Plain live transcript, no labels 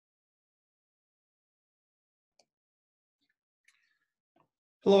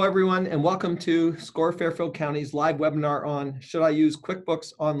Hello, everyone, and welcome to Score Fairfield County's live webinar on Should I Use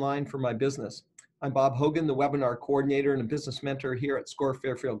QuickBooks Online for My Business? I'm Bob Hogan, the webinar coordinator and a business mentor here at Score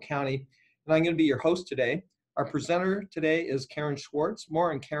Fairfield County, and I'm going to be your host today. Our presenter today is Caren Schwartz.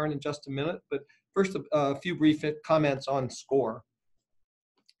 More on Caren in just a minute, but first a few brief comments on Score.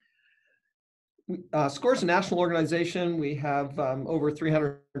 Score is a national organization. We have over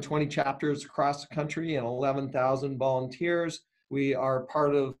 320 chapters across the country and 11,000 volunteers. We are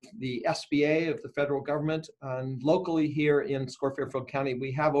part of the SBA of the federal government, and locally here in Score Fairfield County, we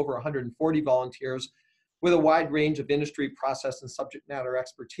have over 140 volunteers with a wide range of industry, process, and subject matter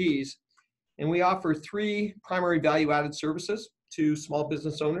expertise. And we offer three primary value-added services to small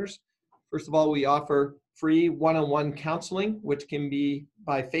business owners. First of all, we offer free one-on-one counseling, which can be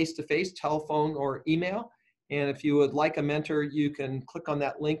by face-to-face, telephone, or email. And if you would like a mentor, you can click on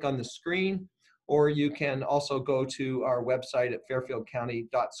that link on the screen, or you can also go to our website at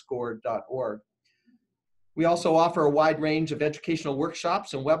fairfieldcounty.score.org. We also offer a wide range of educational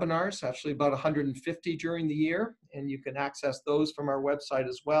workshops and webinars, actually about 150 during the year, and you can access those from our website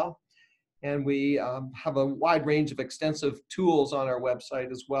as well. And we have a wide range of extensive tools on our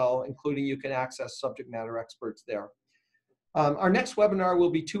website as well, including you can access subject matter experts there. Our next webinar will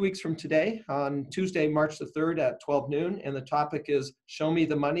be 2 weeks from today on Tuesday, March the 3rd at 12 noon. And the topic is Show Me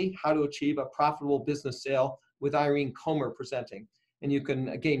the Money, How to Achieve a Profitable Business Sale with Irene Comer presenting. And you can,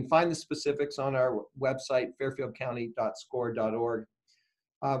 again, find the specifics on our website, fairfieldcounty.score.org.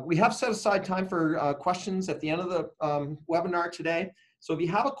 We have set aside time for questions at the end of the webinar today. So if you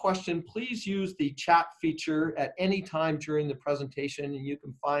have a question, please use the chat feature at any time during the presentation, and you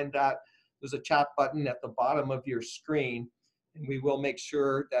can find that there's a chat button at the bottom of your screen, and we will make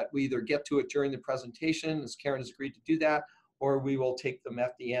sure that we either get to it during the presentation, as Caren has agreed to do that, or we will take them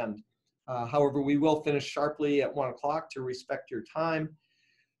at the end. However, we will finish sharply at 1 o'clock to respect your time.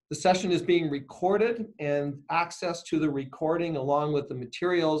 The session is being recorded, and access to the recording along with the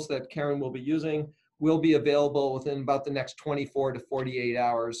materials that Caren will be using will be available within about the next 24 to 48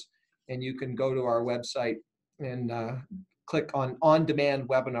 hours. And you can go to our website and click on on-demand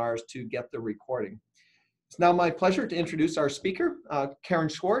webinars to get the recording. It's now my pleasure to introduce our speaker. Caren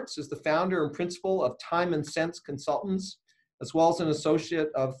Schwartz is the founder and principal of Time and Sense Consultants, as well as an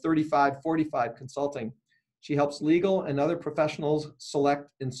associate of 3545 Consulting. She helps legal and other professionals select,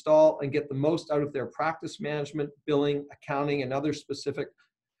 install, and get the most out of their practice management, billing, accounting, and other specific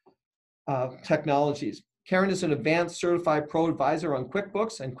technologies. Caren is an advanced certified pro advisor on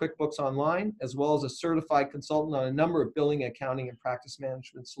QuickBooks and QuickBooks Online, as well as a certified consultant on a number of billing, accounting, and practice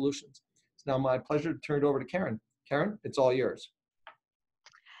management solutions. It's now my pleasure to turn it over to Caren. Caren, it's all yours.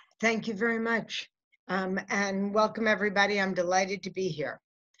 Thank you very much. And welcome, everybody. I'm delighted to be here.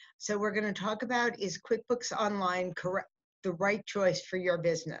 So we're going to talk about, is QuickBooks Online the right choice for your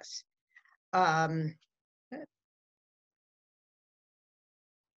business?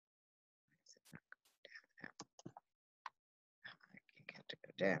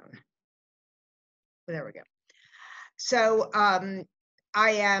 Down. There we go. So I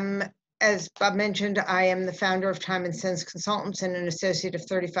am, as Bob mentioned, I am the founder of Time and Sense Consultants and an associate of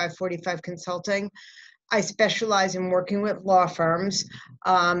 3545 Consulting. I specialize in working with law firms,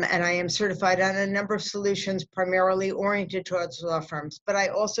 and I am certified on a number of solutions primarily oriented towards law firms. But I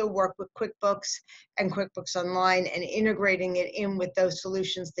also work with QuickBooks and QuickBooks Online and integrating it in with those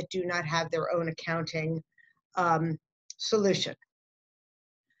solutions that do not have their own accounting solution.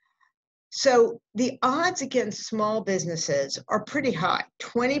 So the odds against small businesses are pretty high.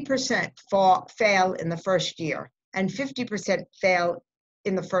 20% fail in the first year and 50% fail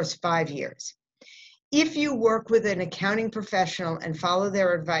in the first 5 years. If you work with an accounting professional and follow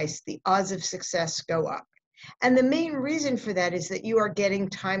their advice, the odds of success go up. And the main reason for that is that you are getting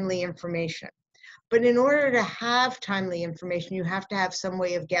timely information. But in order to have timely information, you have to have some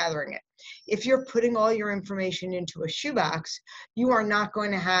way of gathering it. If you're putting all your information into a shoebox, you are not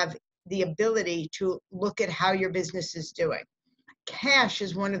going to have the ability to look at how your business is doing. Cash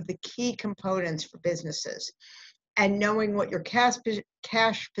is one of the key components for businesses, and knowing what your cash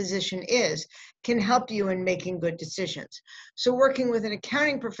position is can help you in making good decisions. So working with an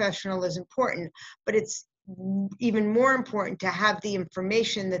accounting professional is important, but it's even more important to have the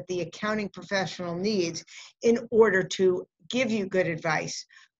information that the accounting professional needs in order to give you good advice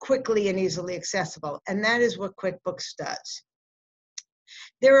quickly and easily accessible. And that is what QuickBooks does.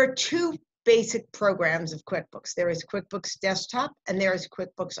 There are two basic programs of QuickBooks. There is QuickBooks Desktop and there is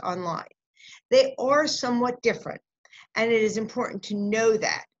QuickBooks Online. They are somewhat different, and it is important to know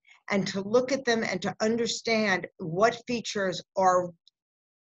that and to look at them and to understand what features are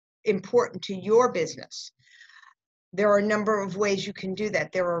important to your business. There are a number of ways you can do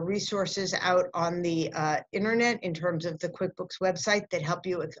that. There are resources out on the internet in terms of the QuickBooks website that help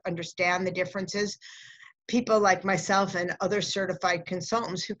you understand the differences. People like myself and other certified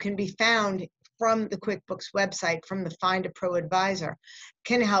consultants who can be found from the QuickBooks website, from the Find a Pro Advisor,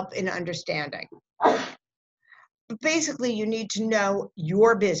 can help in understanding. But basically, you need to know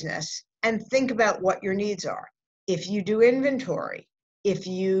your business and think about what your needs are. If you do inventory, if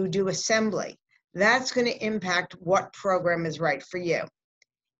you do assembly, that's going to impact what program is right for you.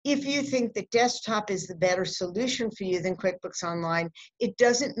 If you think that desktop is the better solution for you than QuickBooks Online, it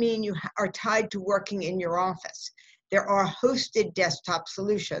doesn't mean you are tied to working in your office. There are hosted desktop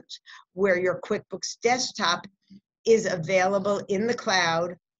solutions where your QuickBooks desktop is available in the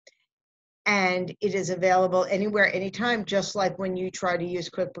cloud, and it is available anywhere, anytime, just like when you try to use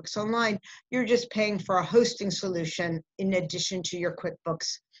QuickBooks Online, you're just paying for a hosting solution in addition to your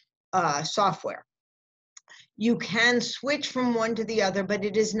QuickBooks software. You can switch from one to the other, but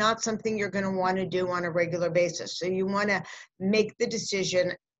it is not something you're going to want to do on a regular basis. So you want to make the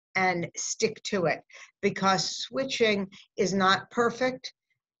decision and stick to it, because switching is not perfect.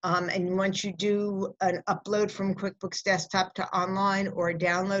 And once you do an upload from QuickBooks Desktop to Online or a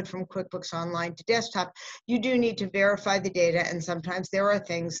download from QuickBooks Online to Desktop, you do need to verify the data. And sometimes there are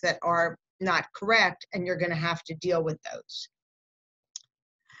things that are not correct, and you're going to have to deal with those.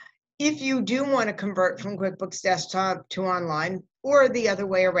 If you do want to convert from QuickBooks Desktop to Online, or the other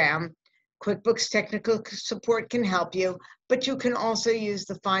way around, QuickBooks Technical Support can help you, but you can also use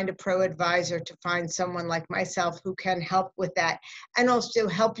the Find a Pro Advisor to find someone like myself who can help with that and also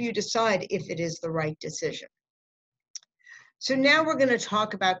help you decide if it is the right decision. So now we're going to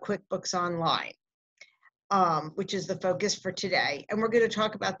talk about QuickBooks Online, which is the focus for today. And we're going to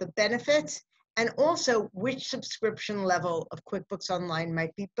talk about the benefits and also which subscription level of QuickBooks Online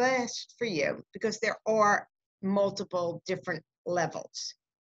might be best for you, because there are multiple different levels.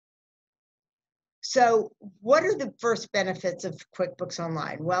 So what are the first benefits of QuickBooks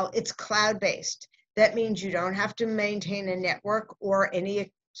Online? Well, it's cloud-based. That means you don't have to maintain a network or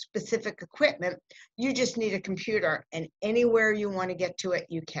any specific equipment. You just need a computer, and anywhere you want to get to it,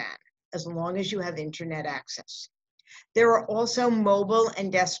 you can, as long as you have internet access. There are also mobile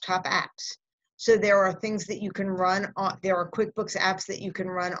and desktop apps. So there are things that you can run on, there are QuickBooks apps that you can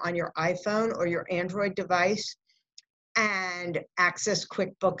run on your iPhone or your Android device and access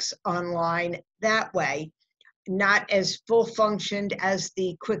QuickBooks Online that way. Not as full functioned as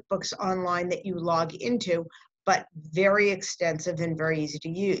the QuickBooks Online that you log into, but very extensive and very easy to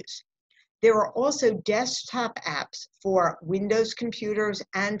use. There are also desktop apps for Windows computers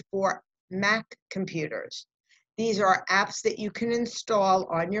and for Mac computers. These are apps that you can install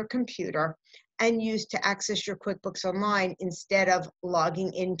on your computer and use to access your QuickBooks Online instead of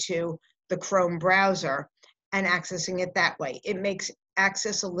logging into the Chrome browser and accessing it that way. It makes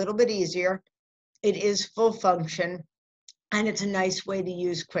access a little bit easier. It is full function, and it's a nice way to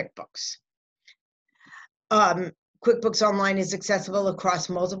use QuickBooks. QuickBooks Online is accessible across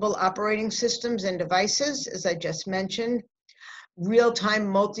multiple operating systems and devices, as I just mentioned. Real-time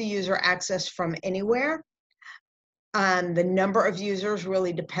multi-user access from anywhere. The number of users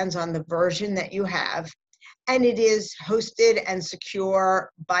really depends on the version that you have. And it is hosted and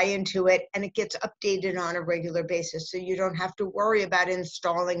secure, buy into it, and it gets updated on a regular basis. So you don't have to worry about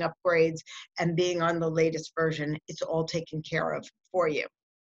installing upgrades and being on the latest version. It's all taken care of for you.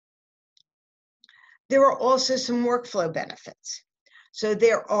 There are also some workflow benefits. So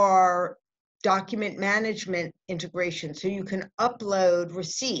there are document management integration. So you can upload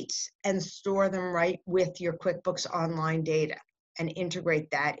receipts and store them right with your QuickBooks Online data and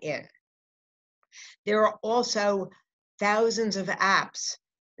integrate that in. There are also thousands of apps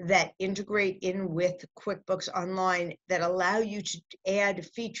that integrate in with QuickBooks Online that allow you to add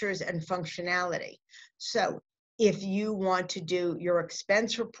features and functionality. So if you want to do your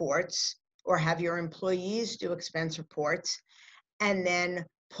expense reports or have your employees do expense reports and then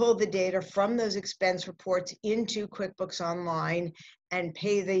pull the data from those expense reports into QuickBooks Online and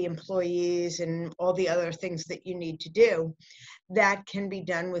pay the employees and all the other things that you need to do, that can be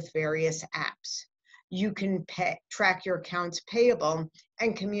done with various apps. You can track your accounts payable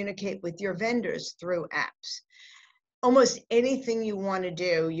and communicate with your vendors through apps. Almost anything you want to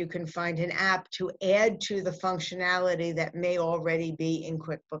do, you can find an app to add to the functionality that may already be in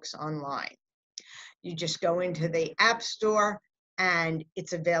QuickBooks Online. You just go into the App Store and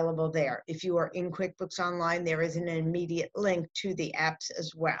it's available there. If you are in QuickBooks Online, there is an immediate link to the apps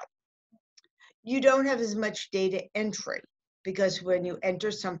as well. You don't have as much data entry, because when you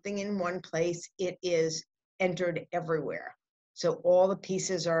enter something in one place, it is entered everywhere. So all the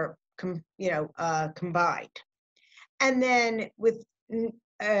pieces are combined. And then with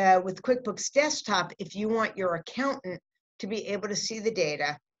QuickBooks Desktop, if you want your accountant to be able to see the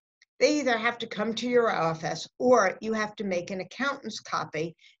data, they either have to come to your office or you have to make an accountant's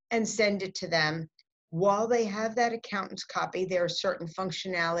copy and send it to them. While they have that accountant's copy, there's certain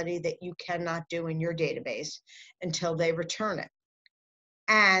functionality that you cannot do in your database until they return it.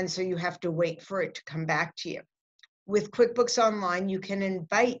 And so you have to wait for it to come back to you. With QuickBooks Online, you can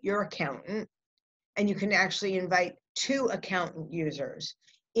invite your accountant, and you can actually invite 2 accountant users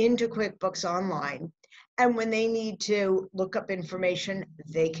into QuickBooks Online. And when they need to look up information,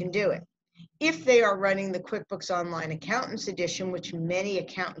 they can do it. If they are running the QuickBooks Online Accountants Edition, which many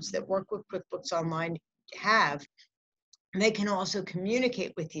accountants that work with QuickBooks Online have, they can also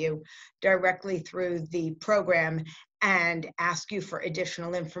communicate with you directly through the program and ask you for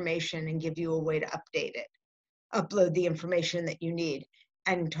additional information and give you a way to update it, upload the information that you need,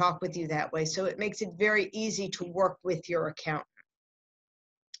 and talk with you that way. So it makes it very easy to work with your accountant.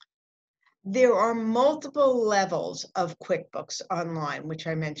 There are multiple levels of QuickBooks Online, which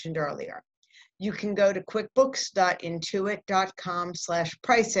I mentioned earlier. You can go to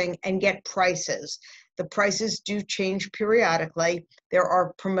quickbooks.intuit.com/pricing and get prices. The prices do change periodically. There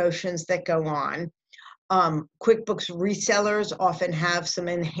are promotions that go on. QuickBooks resellers often have some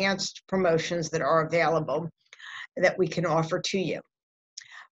enhanced promotions that are available that we can offer to you.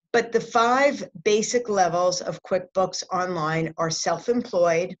 But the 5 basic levels of QuickBooks Online are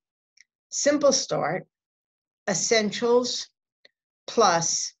Self-Employed, Simple Start, Essentials,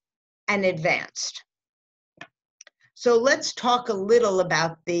 Plus, and Advanced. So let's talk a little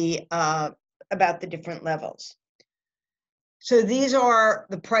about the different levels. So these are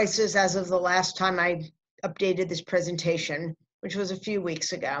the prices as of the last time I updated this presentation, which was a few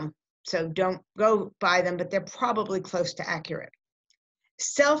weeks ago. So don't go by them, but they're probably close to accurate.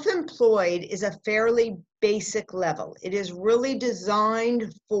 Self-employed is a fairly basic level. It is really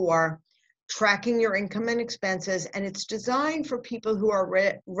designed for tracking your income and expenses, and it's designed for people who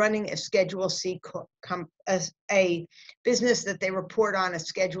are running a Schedule C, a business that they report on a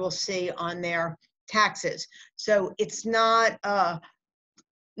Schedule C on their taxes. So it's not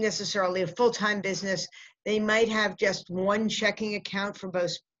necessarily a full-time business. They might have just one checking account for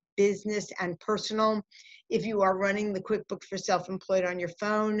both business and personal. If you are running the QuickBooks for Self-Employed on your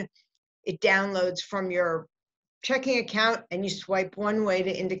phone, it downloads from your checking account and you swipe one way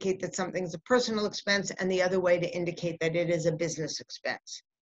to indicate that something's a personal expense and the other way to indicate that it is a business expense.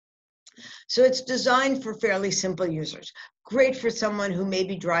 So it's designed for fairly simple users. Great for someone who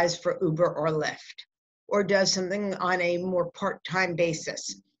maybe drives for Uber or Lyft or does something on a more part-time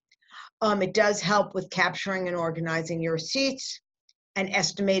basis. It does help with capturing and organizing your receipts and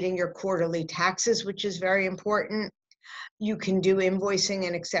estimating your quarterly taxes, which is very important. You can do invoicing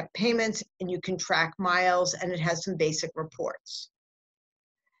and accept payments, and you can track miles, and it has some basic reports.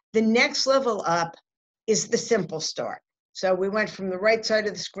 The next level up is the Simple Start. So we went from the right side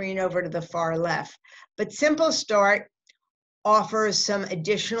of the screen over to the far left. But Simple Start offers some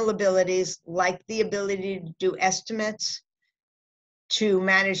additional abilities, like the ability to do estimates, to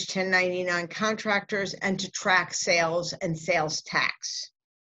manage 1099 contractors, and to track sales and sales tax.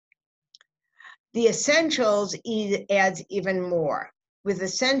 The Essentials adds even more. With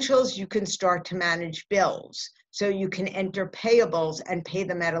Essentials, you can start to manage bills. So you can enter payables and pay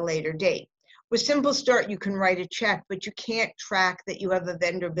them at a later date. With Simple Start, you can write a check, but you can't track that you have a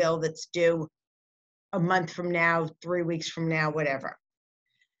vendor bill that's due a month from now, 3 weeks from now, whatever.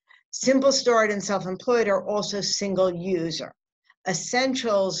 Simple Start and Self-Employed are also single user.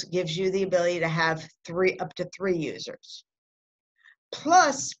 Essentials gives you the ability to have up to 3 users.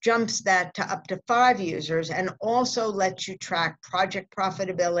 Plus jumps that to up to 5 users and also lets you track project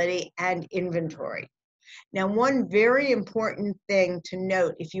profitability and inventory. Now, one very important thing to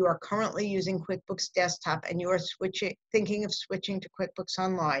note if you are currently using QuickBooks Desktop and you are thinking of switching to QuickBooks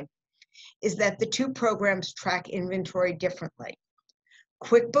Online is that the 2 programs track inventory differently.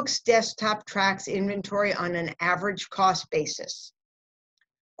 QuickBooks Desktop tracks inventory on an average cost basis.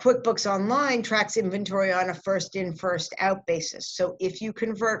 QuickBooks Online tracks inventory on a first in, first out basis. So if you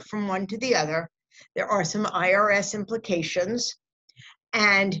convert from one to the other, there are some IRS implications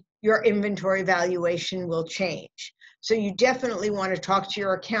and your inventory valuation will change. So you definitely want to talk to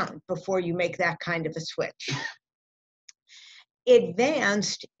your accountant before you make that kind of a switch.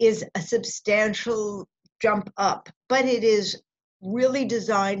 Advanced is a substantial jump up, but it is really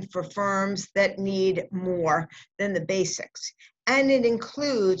designed for firms that need more than the basics. And it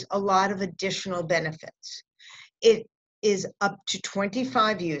includes a lot of additional benefits. It is up to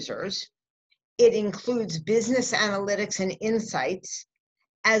 25 users. It includes business analytics and insights.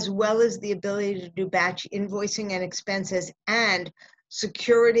 as well as the ability to do batch invoicing and expenses, and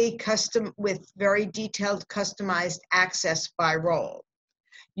security custom with very detailed customized access by role.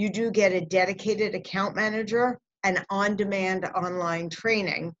 You do get a dedicated account manager and on-demand online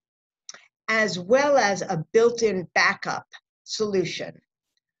training, as well as a built-in backup solution.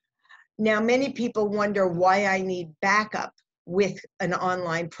 Now, many people wonder why I need backup with an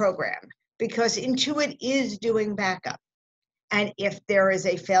online program, because Intuit is doing backup. And if there is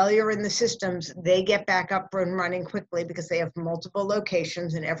a failure in the systems, they get back up and running quickly because they have multiple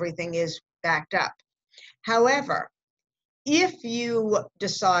locations and everything is backed up. However, if you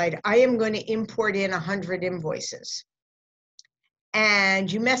decide I am going to import in 100 invoices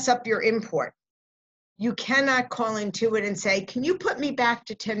and you mess up your import, you cannot call Intuit and say, can you put me back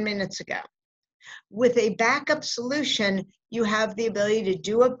to 10 minutes ago? With a backup solution, you have the ability to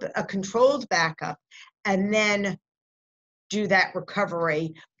do a controlled backup and then do that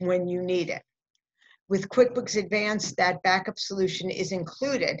recovery when you need it. With QuickBooks Advanced, that backup solution is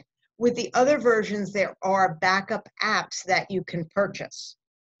included. With the other versions, there are backup apps that you can purchase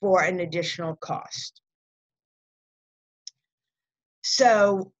for an additional cost.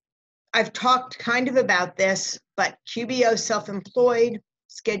 So I've talked kind of about this, but QBO self-employed,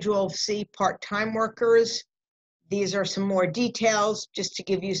 Schedule C part-time workers. These are some more details just to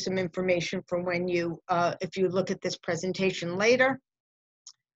give you some information from when you, if you look at this presentation later.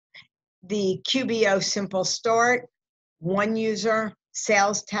 The QBO Simple Start, 1 user,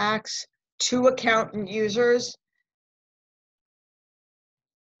 sales tax, 2 accountant users.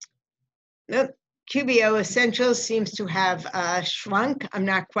 Nope. QBO Essentials seems to have shrunk. I'm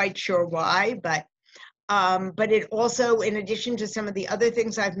not quite sure why, but it also, in addition to some of the other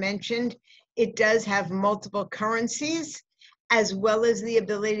things I've mentioned, it does have multiple currencies, as well as the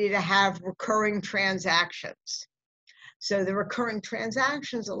ability to have recurring transactions. So the recurring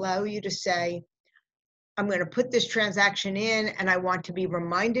transactions allow you to say, I'm going to put this transaction in and I want to be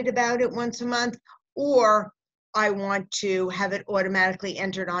reminded about it once a month, or I want to have it automatically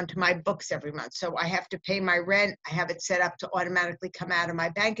entered onto my books every month. So I have to pay my rent. I have it set up to automatically come out of my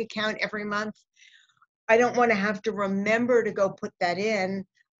bank account every month. I don't want to have to remember to go put that in,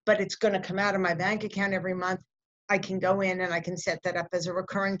 but it's going to come out of my bank account every month. I can go in and I can set that up as a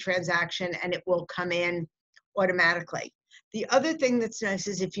recurring transaction and it will come in automatically. The other thing that's nice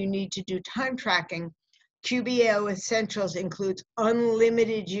is if you need to do time tracking, QBO Essentials includes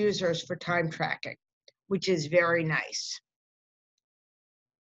unlimited users for time tracking, which is very nice.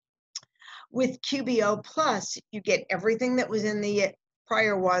 With QBO Plus, you get everything that was in the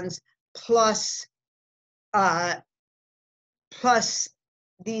prior ones, plus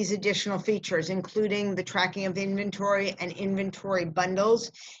these additional features, including the tracking of inventory and inventory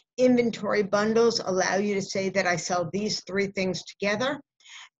bundles. Inventory bundles allow you to say that I sell these 3 things together.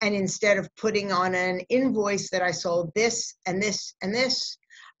 And instead of putting on an invoice that I sold this and this and this,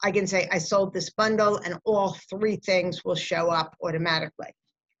 I can say I sold this bundle and all 3 things will show up automatically.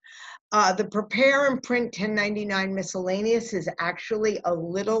 The prepare and print 1099 miscellaneous is actually a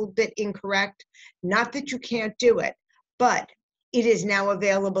little bit incorrect. Not that you can't do it, but it is now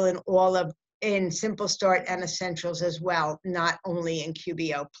available in Simple Start and Essentials as well, not only in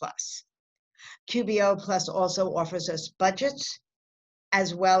QBO Plus. QBO Plus also offers us budgets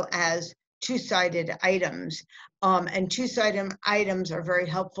as well as 2-sided items. And 2-sided items are very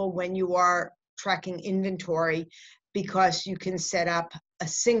helpful when you are tracking inventory, because you can set up a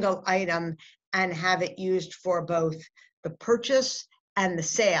single item and have it used for both the purchase and the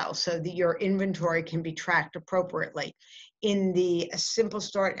sale, so that your inventory can be tracked appropriately. In the Simple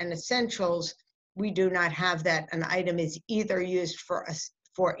Start and Essentials, we do not have that. An item is either used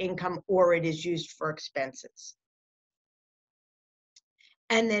for income or it is used for expenses.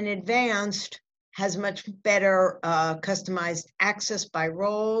 And then Advanced has much better customized access by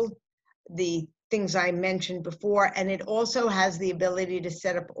role, the things I mentioned before, and it also has the ability to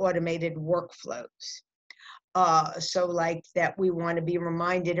set up automated workflows. So like that we want to be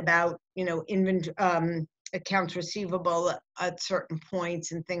reminded about, accounts receivable at certain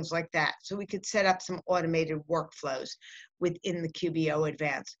points and things like that. So we could set up some automated workflows within the QBO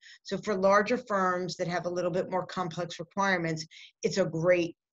Advanced. So for larger firms that have a little bit more complex requirements, it's a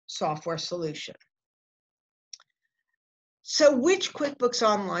great software solution. So which QuickBooks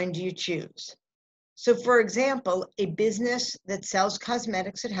Online do you choose? So for example, a business that sells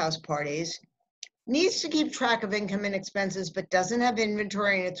cosmetics at house parties needs to keep track of income and expenses, but doesn't have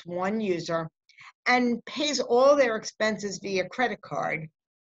inventory and it's 1 user and pays all their expenses via credit card.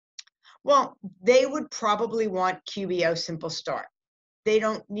 Well, they would probably want QBO Simple Start. They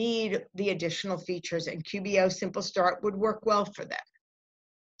don't need the additional features, and QBO Simple Start would work well for them.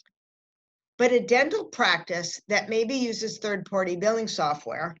 But a dental practice that maybe uses third-party billing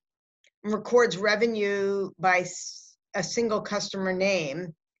software, records revenue by a single customer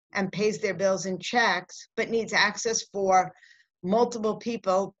name, and pays their bills in checks, but needs access for multiple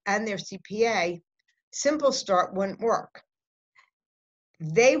people and their CPA, Simple Start wouldn't work.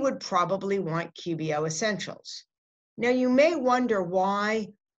 They would probably want QBO Essentials. Now, you may wonder why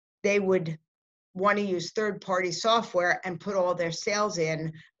they would want to use third-party software and put all their sales in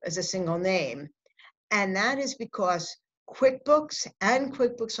as a single name. And that is because QuickBooks and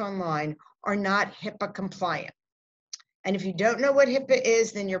QuickBooks Online are not HIPAA compliant. And if you don't know what HIPAA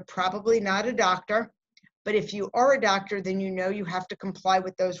is, then you're probably not a doctor. But if you are a doctor, then you know you have to comply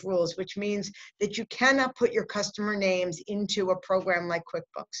with those rules, which means that you cannot put your customer names into a program like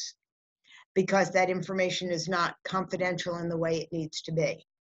QuickBooks because that information is not confidential in the way it needs to be.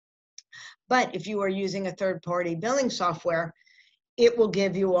 But if you are using a third-party billing software, it will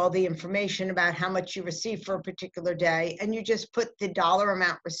give you all the information about how much you receive for a particular day, and you just put the dollar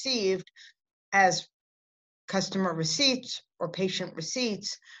amount received as customer receipts or patient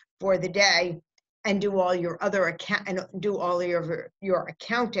receipts for the day, and do all your other your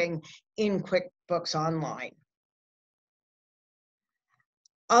accounting in QuickBooks Online.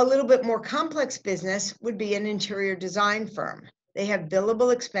 A little bit more complex business would be an interior design firm. They have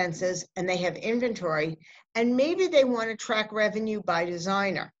billable expenses and they have inventory, and maybe they want to track revenue by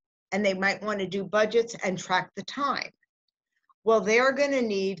designer, and they might want to do budgets and track the time. Well, they're going to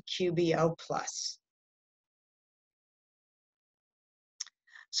need QBO Plus.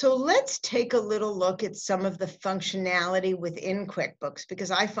 So let's take a little look at some of the functionality within QuickBooks,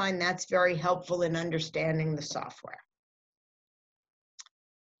 because I find that's very helpful in understanding the software.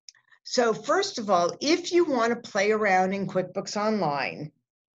 So first of all, if you want to play around in QuickBooks Online,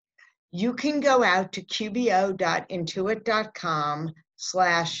 you can go out to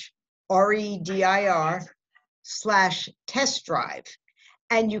qbo.intuit.com/redir/test drive,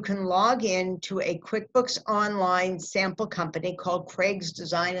 and you can log in to a QuickBooks Online sample company called Craig's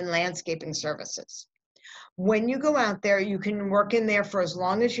Design and Landscaping Services. When you go out there, you can work in there for as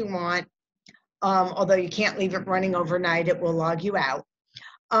long as you want, although you can't leave it running overnight, it will log you out.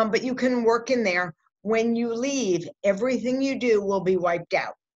 But you can work in there. When you leave, everything you do will be wiped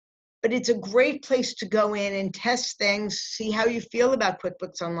out. But it's a great place to go in and test things, see how you feel about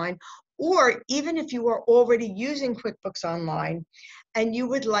QuickBooks Online, or even if you are already using QuickBooks Online and you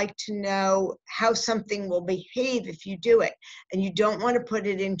would like to know how something will behave if you do it, and you don't want to put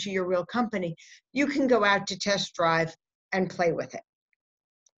it into your real company, you can go out to test drive and play with it.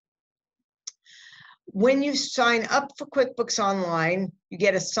 When you sign up for QuickBooks Online, you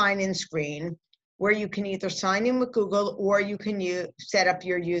get a sign-in screen where you can either sign in with Google or you can set up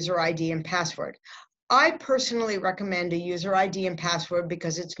your user ID and password. I personally recommend a user ID and password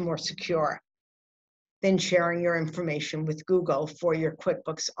because it's more secure than sharing your information with Google for your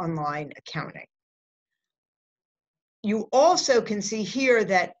QuickBooks Online accounting. You also can see here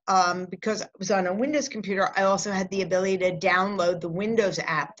that because it was on a Windows computer, I also had the ability to download the Windows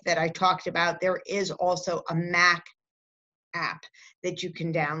app that I talked about. There is also a Mac app that you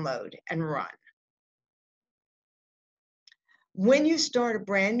can download and run. When you start a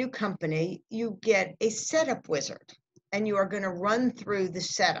brand new company, you get a setup wizard, and you are going to run through the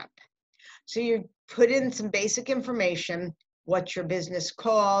setup. So you put in some basic information, what's your business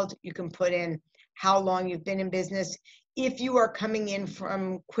called, you can put in how long you've been in business. If you are coming in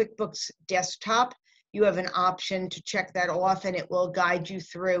from QuickBooks Desktop, you have an option to check that off, and it will guide you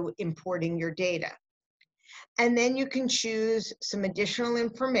through importing your data. And then you can choose some additional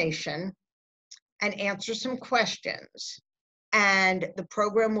information and answer some questions. And the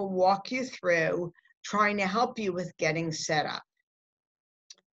program will walk you through trying to help you with getting set up.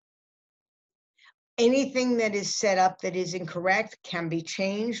 Anything that is set up that is incorrect can be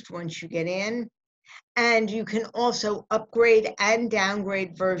changed once you get in. And you can also upgrade and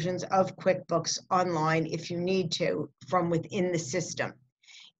downgrade versions of QuickBooks Online if you need to from within the system.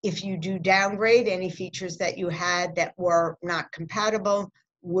 If you do downgrade, any features that you had that were not compatible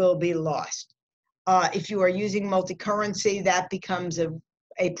will be lost. If you are using multi-currency, that becomes a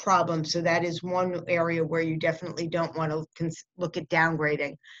problem. So that is one area where you definitely don't want to look at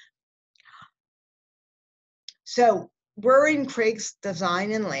downgrading. So we're in Craig's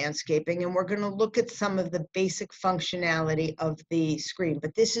Design and Landscaping, and we're going to look at some of the basic functionality of the screen.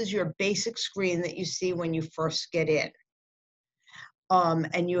 But this is your basic screen that you see when you first get in.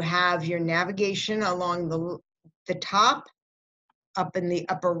 And you have your navigation along the top. Up in the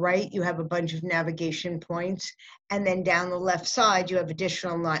upper right, you have a bunch of navigation points. And then down the left side, you have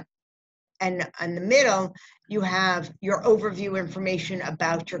additional And in the middle, you have your overview information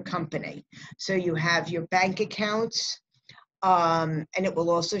about your company. So you have your bank accounts, and it will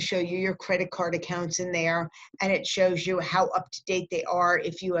also show you your credit card accounts in there, and it shows you how up to date they are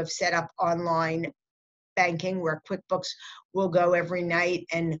if you have set up online banking, where QuickBooks will go every night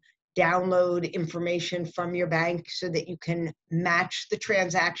and download information from your bank so that you can match the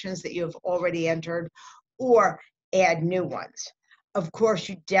transactions that you have already entered or add new ones. Of course,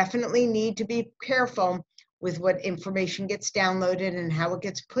 you definitely need to be careful with what information gets downloaded and how it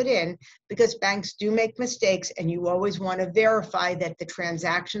gets put in, because banks do make mistakes, and you always want to verify that the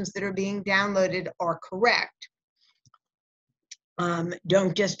transactions that are being downloaded are correct.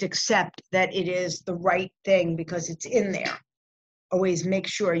 Don't just accept that it is the right thing because it's in there. Always make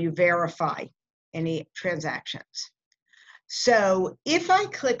sure you verify any transactions. So if I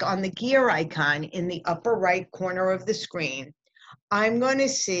click on the gear icon in the upper right corner of the screen, I'm going to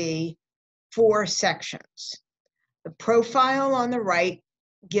see 4 sections. The profile on the right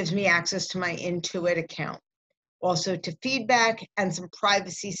gives me access to my Intuit account, also to feedback and some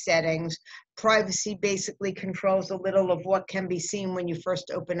privacy settings. Privacy basically controls a little of what can be seen when you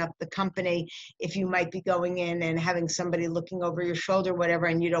first open up the company, if you might be going in and having somebody looking over your shoulder, whatever,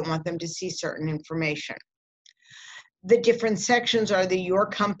 and you don't want them to see certain information. The different sections are the Your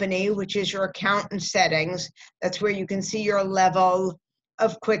Company, which is your account and settings. That's where you can see your level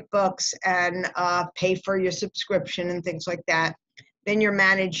of QuickBooks and pay for your subscription and things like that. Then your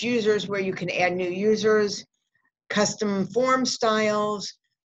Manage Users, where you can add new users, custom form styles,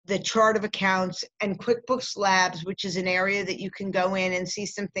 the chart of accounts, and QuickBooks Labs, which is an area that you can go in and see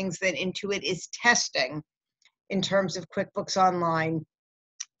some things that Intuit is testing in terms of QuickBooks Online,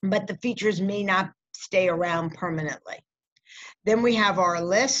 but the features may not stay around permanently. Then we have our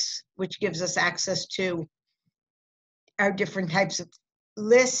lists, which gives us access to our different types of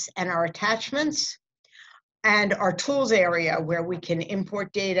lists and our attachments, and our tools area, where we can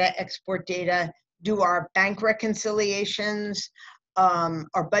import data, export data, do our bank reconciliations,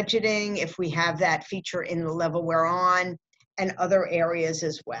 our budgeting, if we have that feature in the level we're on, and other areas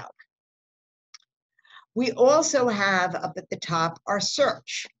as well. We also have up at the top our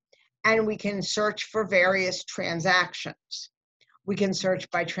search, and we can search for various transactions. We can search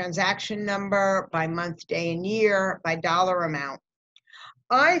by transaction number, by month, day, and year, by dollar amount.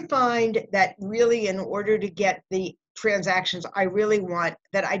 I find that really, in order to get the transactions I really want,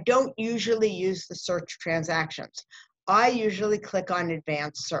 that I don't usually use the search transactions. I usually click on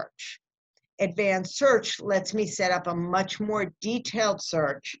advanced search. Advanced search lets me set up a much more detailed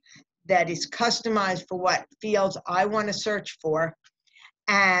search that is customized for what fields I want to search for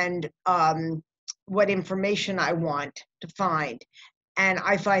and what information I want to find. And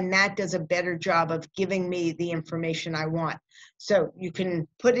I find that does a better job of giving me the information I want. So you can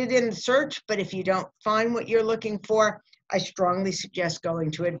put it in the search, but if you don't find what you're looking for, I strongly suggest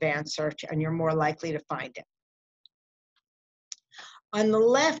going to advanced search, and you're more likely to find it. On the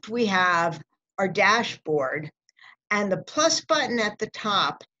left, we have our dashboard, and the plus button at the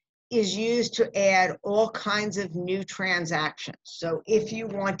top is used to add all kinds of new transactions. So if you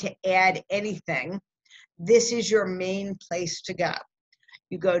want to add anything, this is your main place to go.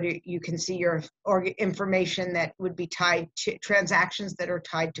 You can see your information that would be tied to transactions that are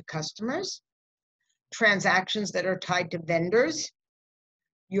tied to customers, transactions that are tied to vendors,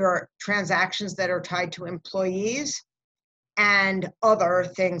 your transactions that are tied to employees, and other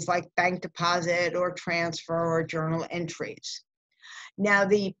things like bank deposit or transfer or journal entries. Now,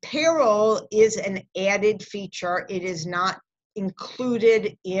 the payroll is an added feature. It is not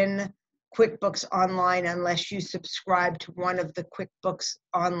included in QuickBooks Online unless you subscribe to one of the QuickBooks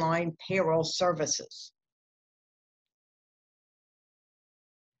Online payroll services.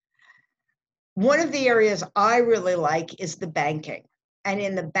 One of the areas I really like is the banking. And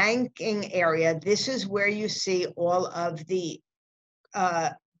in the banking area, this is where you see all of the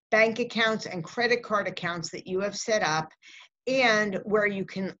bank accounts and credit card accounts that you have set up, and where you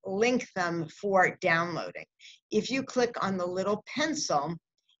can link them for downloading. If you click on the little pencil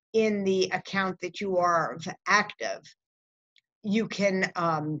in the account that you are active, you can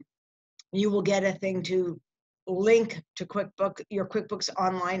you will get a thing to link to your QuickBooks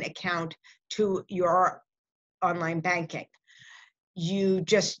Online account to your online banking. You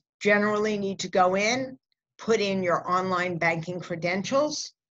just generally need to go in, put in your online banking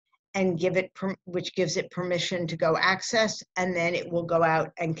credentials, and give it which gives it permission to go access, and then it will go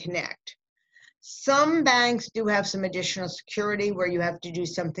out and connect. Some banks do have some additional security where you have to do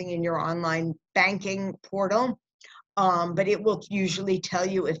something in your online banking portal, but it will usually tell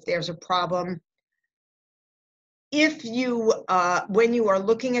you if there's a problem If you, when you are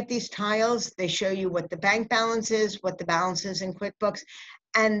looking at these tiles, they show you what the bank balance is, what the balance is in QuickBooks,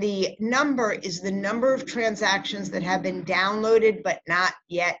 and the number is the number of transactions that have been downloaded but not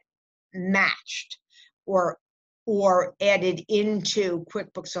yet matched or added into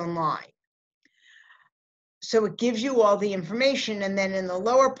QuickBooks Online. So it gives you all the information, and then in the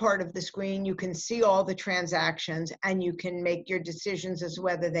lower part of the screen, you can see all the transactions and you can make your decisions as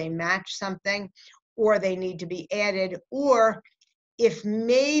whether they match something or they need to be added, or if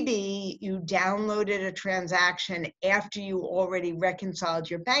maybe you downloaded a transaction after you already reconciled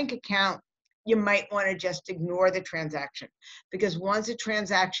your bank account, you might want to just ignore the transaction, because once a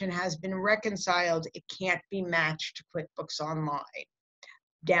transaction has been reconciled, it can't be matched to QuickBooks Online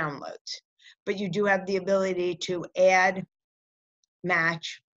downloads. But you do have the ability to add,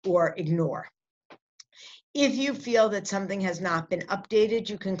 match, or ignore. If you feel that something has not been updated,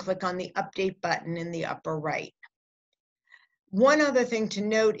 you can click on the update button in the upper right. One other thing to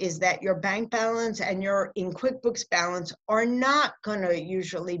note is that your bank balance and your in QuickBooks balance are not going to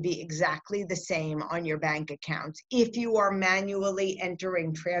usually be exactly the same on your bank accounts if you are manually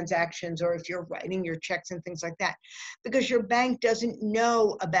entering transactions or if you're writing your checks and things like that, because your bank doesn't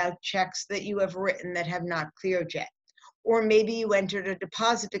know about checks that you have written that have not cleared yet. Or maybe you entered a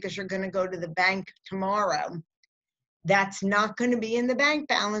deposit because you're going to go to the bank tomorrow. That's not going to be in the bank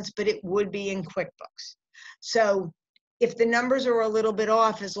balance, but it would be in QuickBooks. So if the numbers are a little bit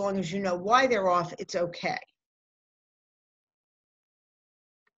off, as long as you know why they're off, it's okay.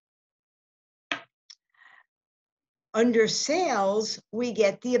 Under sales, we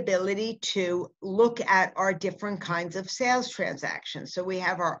get the ability to look at our different kinds of sales transactions. So we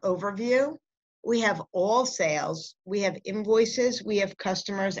have our overview, we have all sales, we have invoices, we have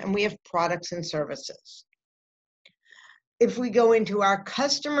customers, and we have products and services. If we go into our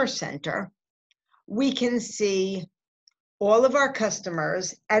customer center, we can see all of our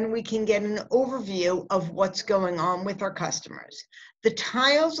customers, and we can get an overview of what's going on with our customers. The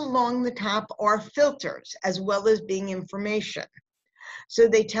tiles along the top are filters as well as being information. So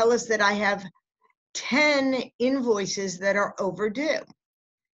they tell us that I have 10 invoices that are overdue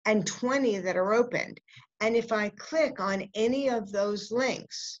and 20 that are opened. And if I click on any of those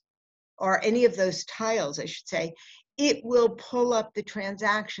links, or any of those tiles, I should say, it will pull up the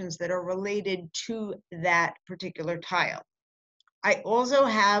transactions that are related to that particular tile. I also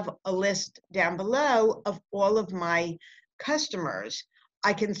have a list down below of all of my customers.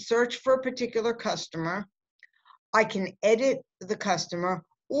 I can search for a particular customer, I can edit the customer,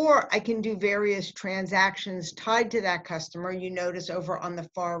 or I can do various transactions tied to that customer. You notice over on the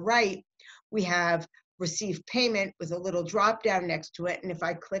far right, we have receive payment with a little drop down next to it. And if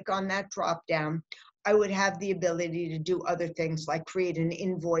I click on that drop down, I would have the ability to do other things like create an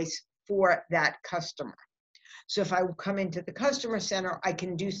invoice for that customer. So if I come into the customer center, I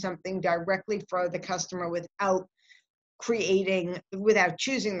can do something directly for the customer without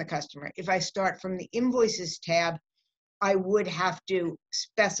choosing the customer. If I start from the invoices tab, I would have to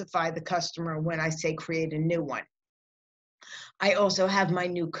specify the customer when I say create a new one. I also have my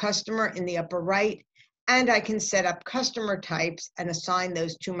new customer in the upper right, and I can set up customer types and assign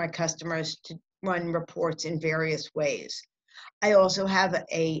those to my customers to run reports in various ways. I also have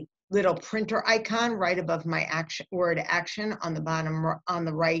a little printer icon right above my word action on the bottom, on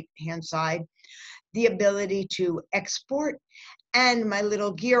the right hand side, the ability to export, and my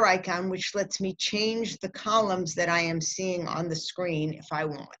little gear icon, which lets me change the columns that I am seeing on the screen if I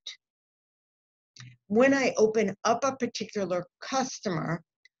want. When I open up a particular customer,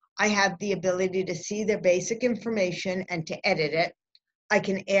 I have the ability to see their basic information and to edit it. I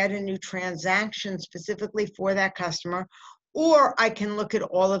can add a new transaction specifically for that customer, or I can look at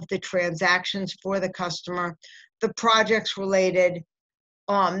all of the transactions for the customer, the projects related,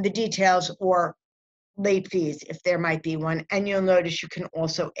 the details, or late fees if there might be one. And you'll notice you can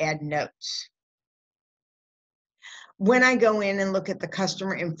also add notes. When I go in and look at the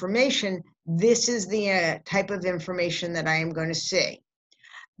customer information, this is the type of information that I am going to see.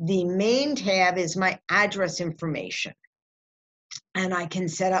 The main tab is my address information, and I can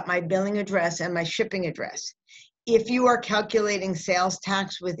set up my billing address and my shipping address. If you are calculating sales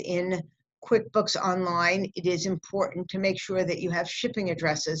tax within QuickBooks Online, it is important to make sure that you have shipping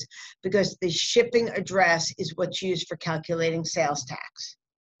addresses, because the shipping address is what's used for calculating sales tax.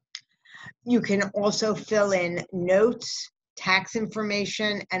 You can also fill in notes, tax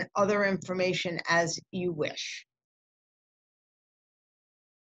information, and other information as you wish.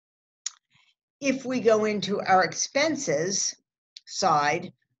 If we go into our expenses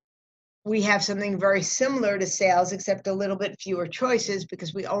side, we have something very similar to sales, except a little bit fewer choices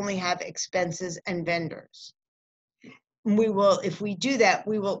because we only have expenses and vendors. we will, if we do that,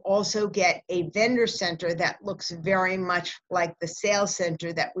 we will also get a vendor center that looks very much like the sales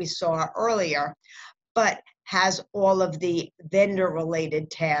center that we saw earlier, but has all of the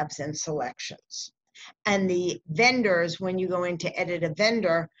vendor-related tabs and selections. And the vendors, when you go in to edit a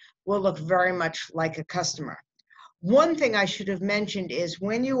vendor, will look very much like a customer. One thing I should have mentioned is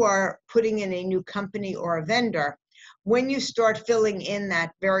when you are putting in a new company or a vendor, when you start filling in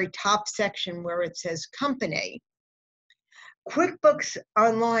that very top section where it says company, QuickBooks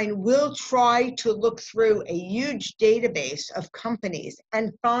Online will try to look through a huge database of companies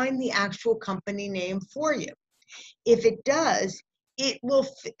and find the actual company name for you. If it does, it will,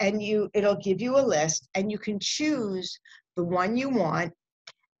 it'll give you a list, and you can choose the one you want,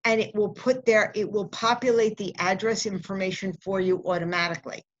 and it will put there, it will populate the address information for you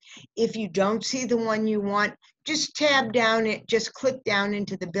automatically. If you don't see the one you want, just tab down it, just click down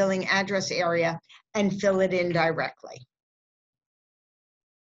into the billing address area and fill it in directly.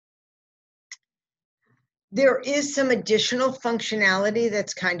 There is some additional functionality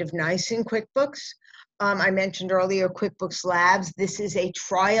that's kind of nice in QuickBooks. I mentioned earlier QuickBooks Labs. This is a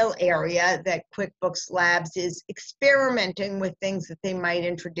trial area that QuickBooks Labs is experimenting with things that they might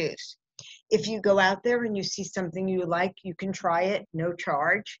introduce. If you go out there and you see something you like, you can try it, no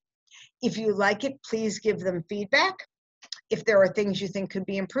charge. If you like it, please give them feedback. If there are things you think could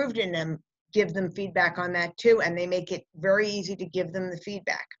be improved in them, give them feedback on that too, and they make it very easy to give them the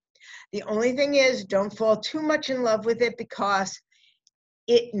feedback. The only thing is, don't fall too much in love with it because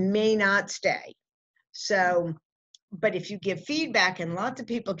it may not stay. So, but if you give feedback, and lots of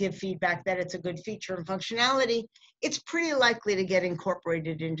people give feedback that it's a good feature and functionality, it's pretty likely to get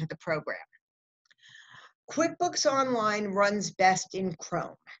incorporated into the program. QuickBooks Online runs best in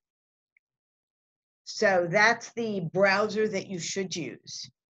Chrome. So that's the browser that you should use.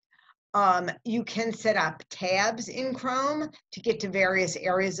 You can set up tabs in Chrome to get to various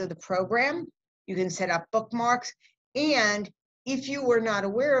areas of the program. You can set up bookmarks. And if you were not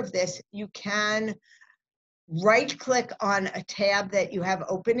aware of this, you can right-click on a tab that you have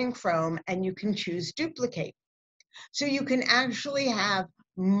open in Chrome and you can choose duplicate. So you can actually have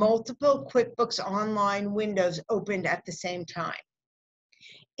multiple QuickBooks Online windows opened at the same time.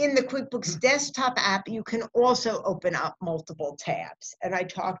 In the QuickBooks desktop app, you can also open up multiple tabs. And I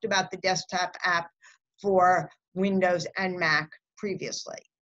talked about the desktop app for Windows and Mac previously.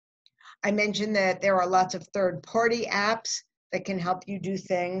 I mentioned that there are lots of third-party apps that can help you do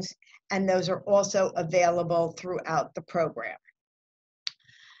things, and those are also available throughout the program.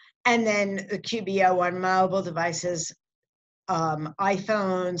 And then the QBO on mobile devices,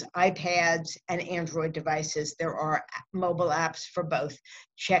 iPhones, iPads, and Android devices. There are mobile apps for both.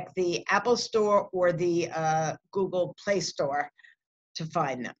 Check the Apple Store or the Google Play Store to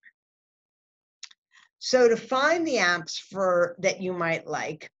find them. So to find the apps that you might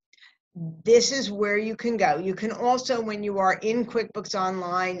like, this is where you can go. You can also, when you are in QuickBooks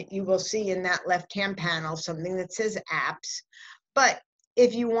Online, you will see in that left-hand panel something that says apps. But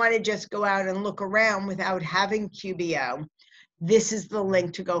if you want to just go out and look around without having QBO, this is the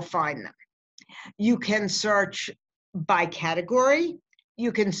link to go find them. You can search by category,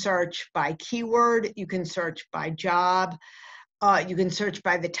 you can search by keyword, you can search by job, you can search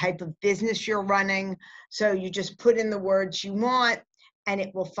by the type of business you're running. So you just put in the words you want and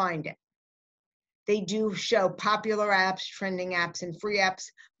it will find it. They do show popular apps, trending apps, and free apps.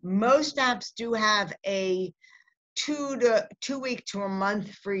 Most apps do have a 2 week to a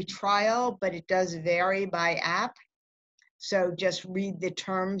month free trial, but it does vary by app. So just read the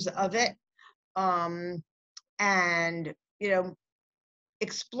terms of it and,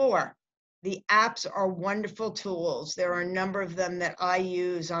 explore. The apps are wonderful tools. There are a number of them that I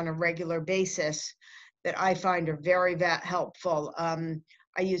use on a regular basis that I find are very helpful.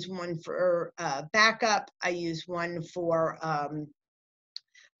 I use one for backup. I use one for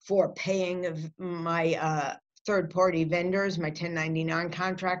paying of my third-party vendors, my 1099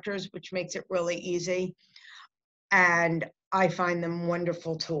 contractors, which makes it really easy. And I find them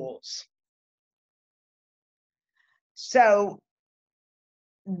wonderful tools. So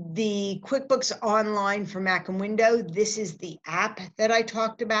the QuickBooks Online for Mac and Windows, this is the app that I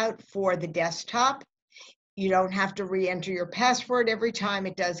talked about for the desktop. You don't have to re-enter your password every time.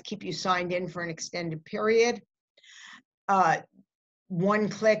 It does keep you signed in for an extended period. One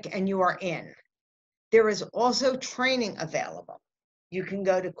click and you are in. There is also training available. You can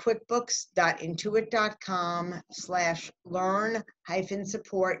go to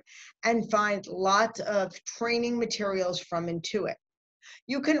quickbooks.intuit.com/learn-support and find lots of training materials from Intuit.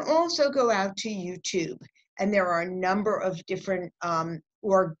 You can also go out to YouTube, and there are a number of different,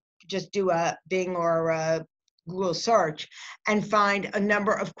 or just do a Bing or a Google search and find a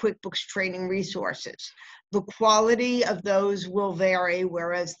number of QuickBooks training resources. The quality of those will vary,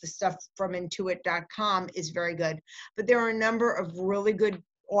 whereas the stuff from intuit.com is very good. But there are a number of really good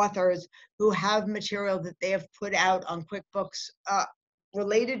authors who have material that they have put out on QuickBooks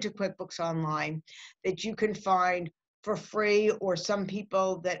related to QuickBooks Online that you can find for free, or some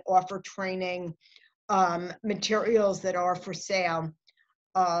people that offer training materials that are for sale.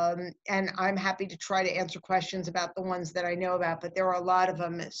 And I'm happy to try to answer questions about the ones that I know about, but there are a lot of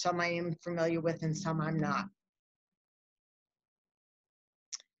them. Some I am familiar with and some I'm not.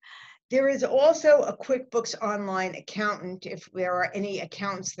 There is also a QuickBooks Online accountant if there are any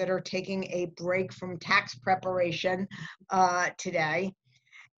accountants that are taking a break from tax preparation today.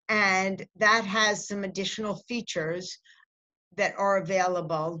 And that has some additional features that are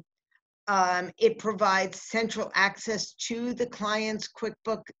available. It provides central access to the client's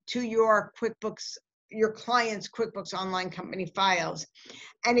QuickBook, to your client's QuickBooks Online company files.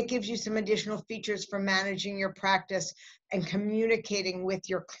 And it gives you some additional features for managing your practice and communicating with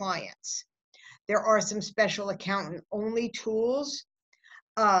your clients. There are some special accountant-only tools,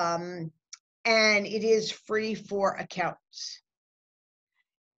 and it is free for accountants.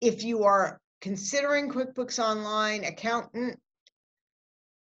 If you are considering QuickBooks Online accountant,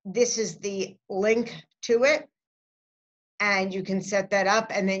 this is the link to it, and you can set that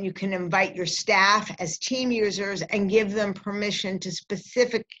up, and then you can invite your staff as team users and give them permission to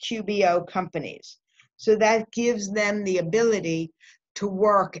specific QBO companies. So that gives them the ability to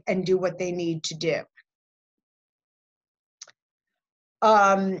work and do what they need to do.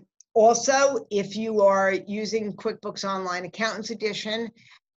 Also, if you are using QuickBooks Online Accountants Edition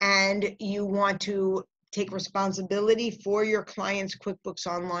and you want to take responsibility for your clients' QuickBooks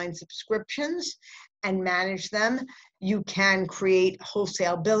Online subscriptions and manage them, you can create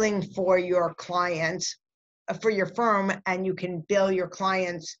wholesale billing for your clients, for your firm, and you can bill your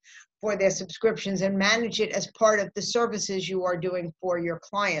clients for their subscriptions and manage it as part of the services you are doing for your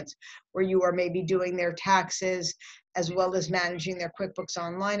clients, where you are maybe doing their taxes as well as managing their QuickBooks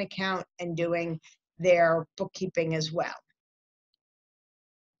Online account and doing their bookkeeping as well.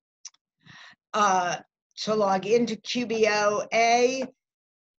 To log into QBOA,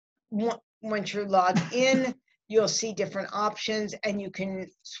 once you're logged in, you'll see different options, and you can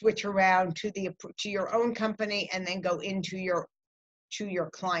switch around to your own company and then go into your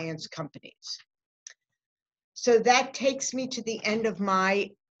clients' companies. So that takes me to the end of my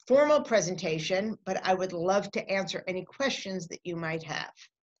formal presentation, but I would love to answer any questions that you might have.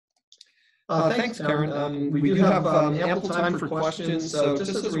 Thanks, Caren. We do have ample time for questions. So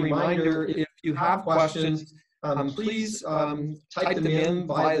just as a reminder, if you have questions, please type them in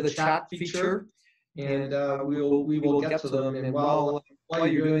via the chat feature, and we will get to them. And while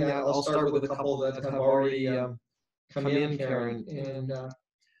you're doing that, I'll start with a couple that have already come in, Caren. And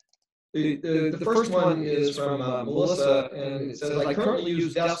the first one is from Melissa, and it says, I currently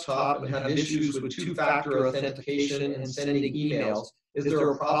use desktop and have issues with two-factor authentication and sending emails. Is there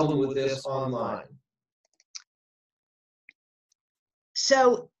a problem with this online?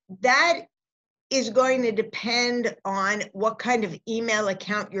 So that is going to depend on what kind of email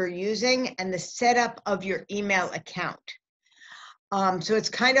account you're using and the setup of your email account. So it's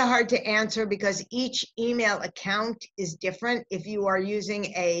kind of hard to answer because each email account is different. If you are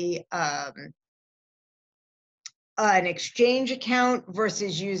using an Exchange account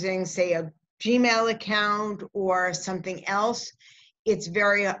versus using, say, a Gmail account or something else,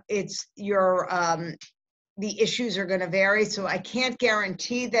 the issues are going to vary. So I can't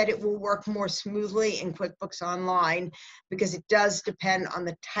guarantee that it will work more smoothly in QuickBooks Online because it does depend on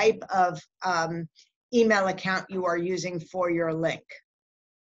the type of email account you are using for your link.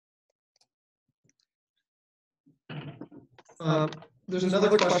 There's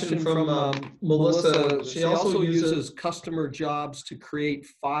another question from Melissa. She also uses customer jobs to create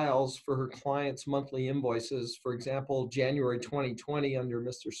files for her clients' monthly invoices. For example, January 2020 under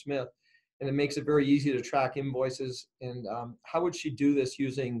Mr. Smith. And it makes it very easy to track invoices. And how would she do this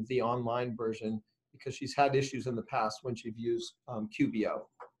using the online version? Because she's had issues in the past when she's used QBO.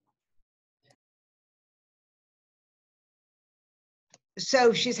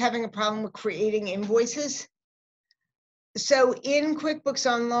 So she's having a problem with creating invoices. So in QuickBooks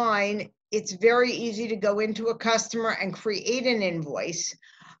Online, it's very easy to go into a customer and create an invoice.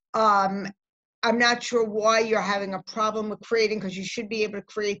 I'm not sure why you're having a problem with creating, because you should be able to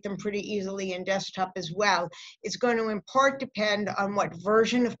create them pretty easily in desktop as well. It's going to in part depend on what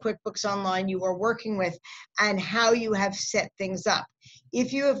version of QuickBooks Online you are working with and how you have set things up.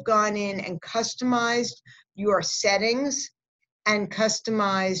 If you have gone in and customized your settings and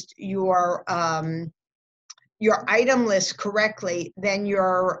customized your your item list correctly, then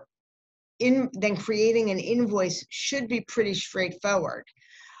then creating an invoice should be pretty straightforward.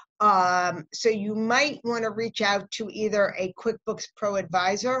 So you might want to reach out to either a QuickBooks Pro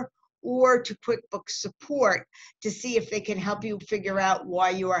advisor or to QuickBooks support to see if they can help you figure out why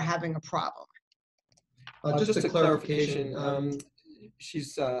you are having a problem. Just a clarification,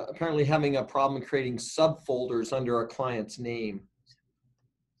 she's apparently having a problem creating subfolders under a client's name.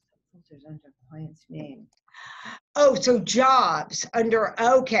 Subfolders under client's name. Oh, so jobs under,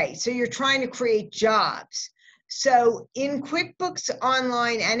 okay, so you're trying to create jobs. So in QuickBooks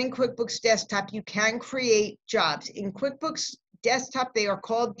Online and in QuickBooks Desktop, you can create jobs. In QuickBooks Desktop, they are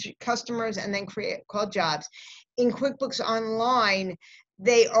called customers and then called jobs. In QuickBooks Online,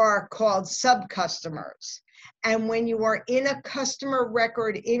 they are called sub-customers. And when you are in a customer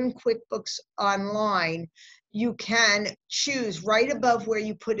record in QuickBooks Online, you can choose right above where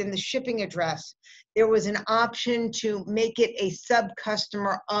you put in the shipping address. There was an option to make it a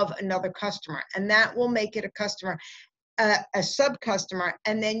sub-customer of another customer, and that will make it a customer, a sub-customer,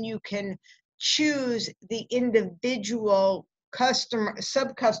 and then you can choose the individual customer,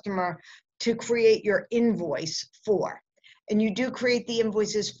 sub-customer to create your invoice for. And you do create the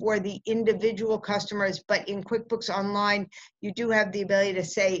invoices for the individual customers, but in QuickBooks Online, you do have the ability to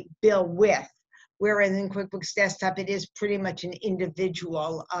say bill with, whereas in QuickBooks Desktop, it is pretty much an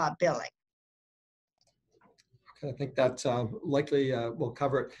individual billing. I think that likely will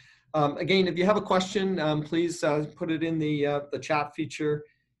cover it. Again, if you have a question, please put it in the chat feature.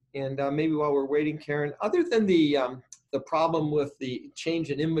 And maybe while we're waiting, Caren, other than the problem with the change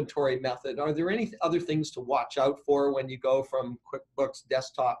in inventory method, are there any other things to watch out for when you go from QuickBooks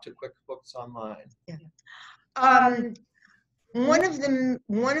Desktop to QuickBooks Online? Yeah. One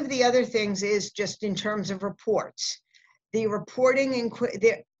of the other things is just in terms of reports. The reporting in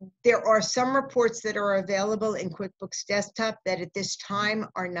there are some reports that are available in QuickBooks Desktop that at this time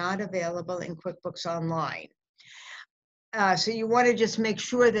are not available in QuickBooks Online. So you want to just make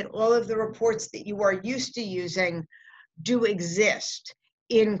sure that all of the reports that you are used to using do exist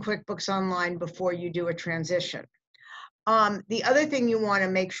in QuickBooks Online before you do a transition. The other thing you want to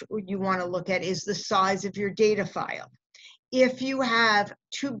make sure you want to look at is the size of your data file. If you have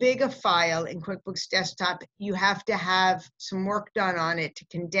too big a file in QuickBooks Desktop, you have to have some work done on it to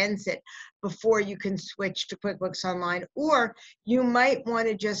condense it before you can switch to QuickBooks Online. Or you might want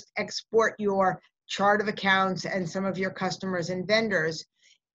to just export your chart of accounts and some of your customers and vendors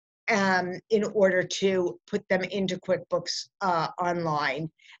in order to put them into QuickBooks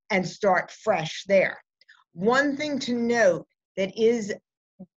Online and start fresh there. One thing to note that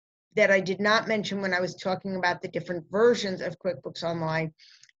I did not mention when I was talking about the different versions of QuickBooks Online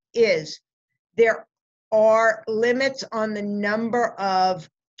is there are limits on the number of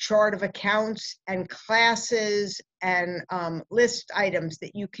chart of accounts and classes and list items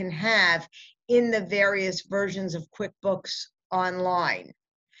that you can have in the various versions of QuickBooks Online.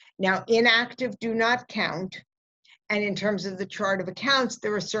 Now, inactive do not count. And in terms of the chart of accounts,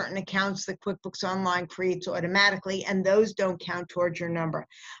 there are certain accounts that QuickBooks Online creates automatically, and those don't count towards your number.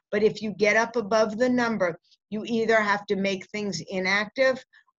 But if you get up above the number, you either have to make things inactive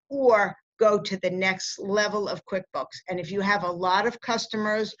or go to the next level of QuickBooks. And if you have a lot of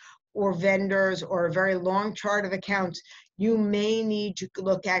customers or vendors or a very long chart of accounts, you may need to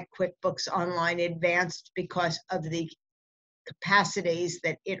look at QuickBooks Online Advanced because of the capacities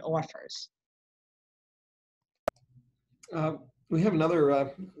that it offers. We have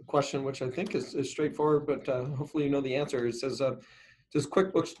another question, which I think is straightforward, but hopefully you know the answer. It says, does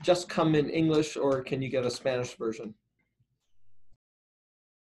QuickBooks just come in English, or can you get a Spanish version?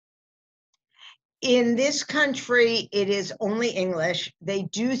 In this country, it is only English. They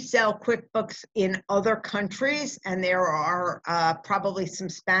do sell QuickBooks in other countries, and there are probably some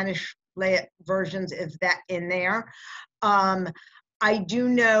Spanish versions of that in there. I do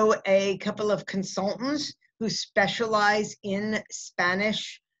know a couple of consultants who specialize in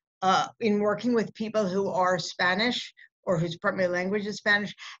Spanish, in working with people who are Spanish or whose primary language is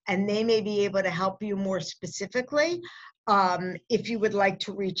Spanish, and they may be able to help you more specifically. If you would like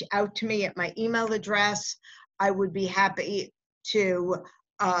to reach out to me at my email address, I would be happy to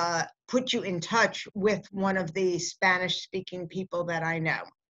put you in touch with one of the Spanish-speaking people that I know.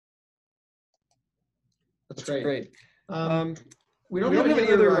 That's great. We don't have any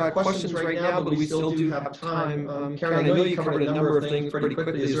other questions right now, but we still do have time. Caren, I know you covered a number of things pretty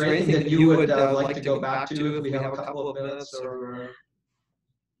quickly. Is there anything that you would like to go back to if we have a couple of minutes? Or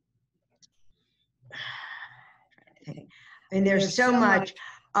I mean, there's so much.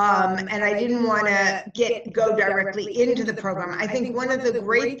 And I didn't want to go directly into the program. I think one of the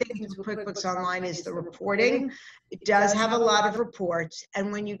great things with QuickBooks Online is the reporting. It does have a lot of reports. And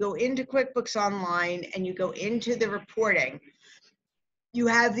when you go into QuickBooks Online and you go into the reporting, you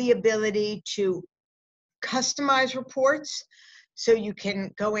have the ability to customize reports. So you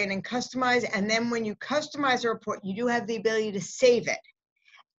can go in and customize. And then when you customize a report, you do have the ability to save it.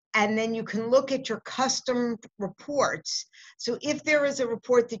 And then you can look at your custom reports. So if there is a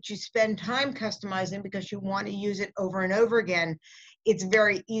report that you spend time customizing because you want to use it over and over again, it's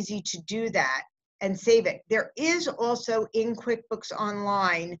very easy to do that and save it. There is also in QuickBooks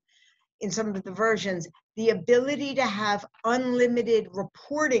Online, in some of the versions, the ability to have unlimited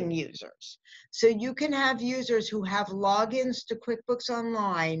reporting users. So you can have users who have logins to QuickBooks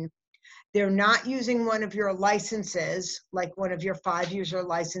Online. They're not using one of your licenses, like one of your 5-user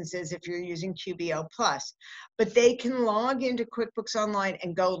licenses if you're using QBO Plus, but they can log into QuickBooks Online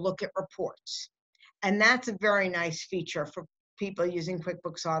and go look at reports. And that's a very nice feature for people using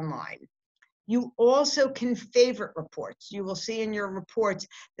QuickBooks Online. You also can favorite reports. You will see in your reports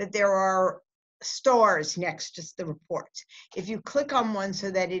that there are stars next to the reports. If you click on one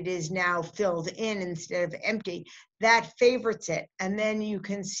so that it is now filled in instead of empty, that favorites it. And then you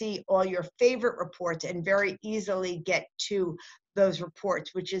can see all your favorite reports and very easily get to those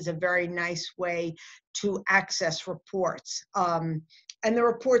reports, which is a very nice way to access reports. And the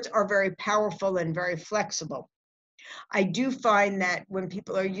reports are very powerful and very flexible. I do find that when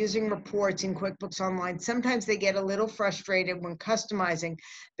people are using reports in QuickBooks Online, sometimes they get a little frustrated when customizing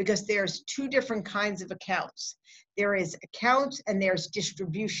because there's 2 different kinds of accounts. There is accounts and there's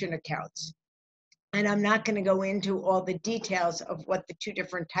distribution accounts. And I'm not going to go into all the details of what the 2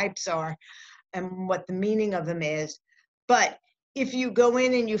 different types are and what the meaning of them is. But if you go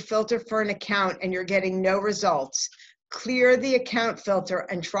in and you filter for an account and you're getting no results, clear the account filter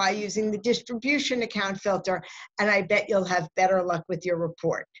and try using the distribution account filter, and I bet you'll have better luck with your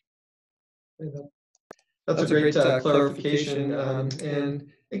report. That's a great clarification.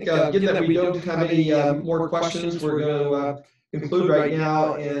 And I think, given that we don't have any more questions, we're going to conclude right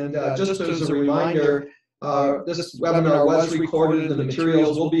now. And just as a reminder, this webinar was recorded. The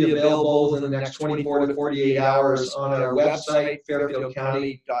materials will be available in the next 24 to 48 hours on our website,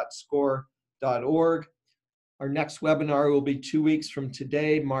 fairfieldcounty.score.org. Our next webinar will be 2 weeks from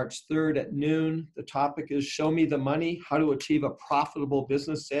today, March 3rd at noon. The topic is Show Me the Money, How to Achieve a Profitable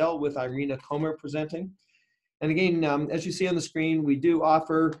Business Sale, with Irina Comer presenting. And again, as you see on the screen, we do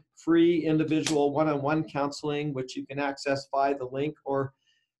offer free individual one-on-one counseling, which you can access via the link or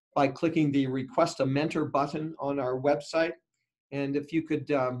by clicking the Request a Mentor button on our website. And if you could,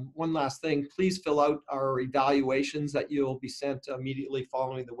 one last thing, please fill out our evaluations that you'll be sent immediately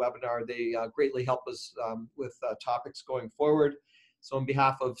following the webinar. They greatly help us with topics going forward. So on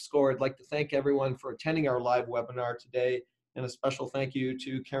behalf of SCORE, I'd like to thank everyone for attending our live webinar today, and a special thank you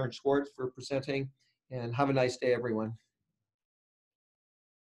to Caren Schwartz for presenting, and have a nice day, everyone.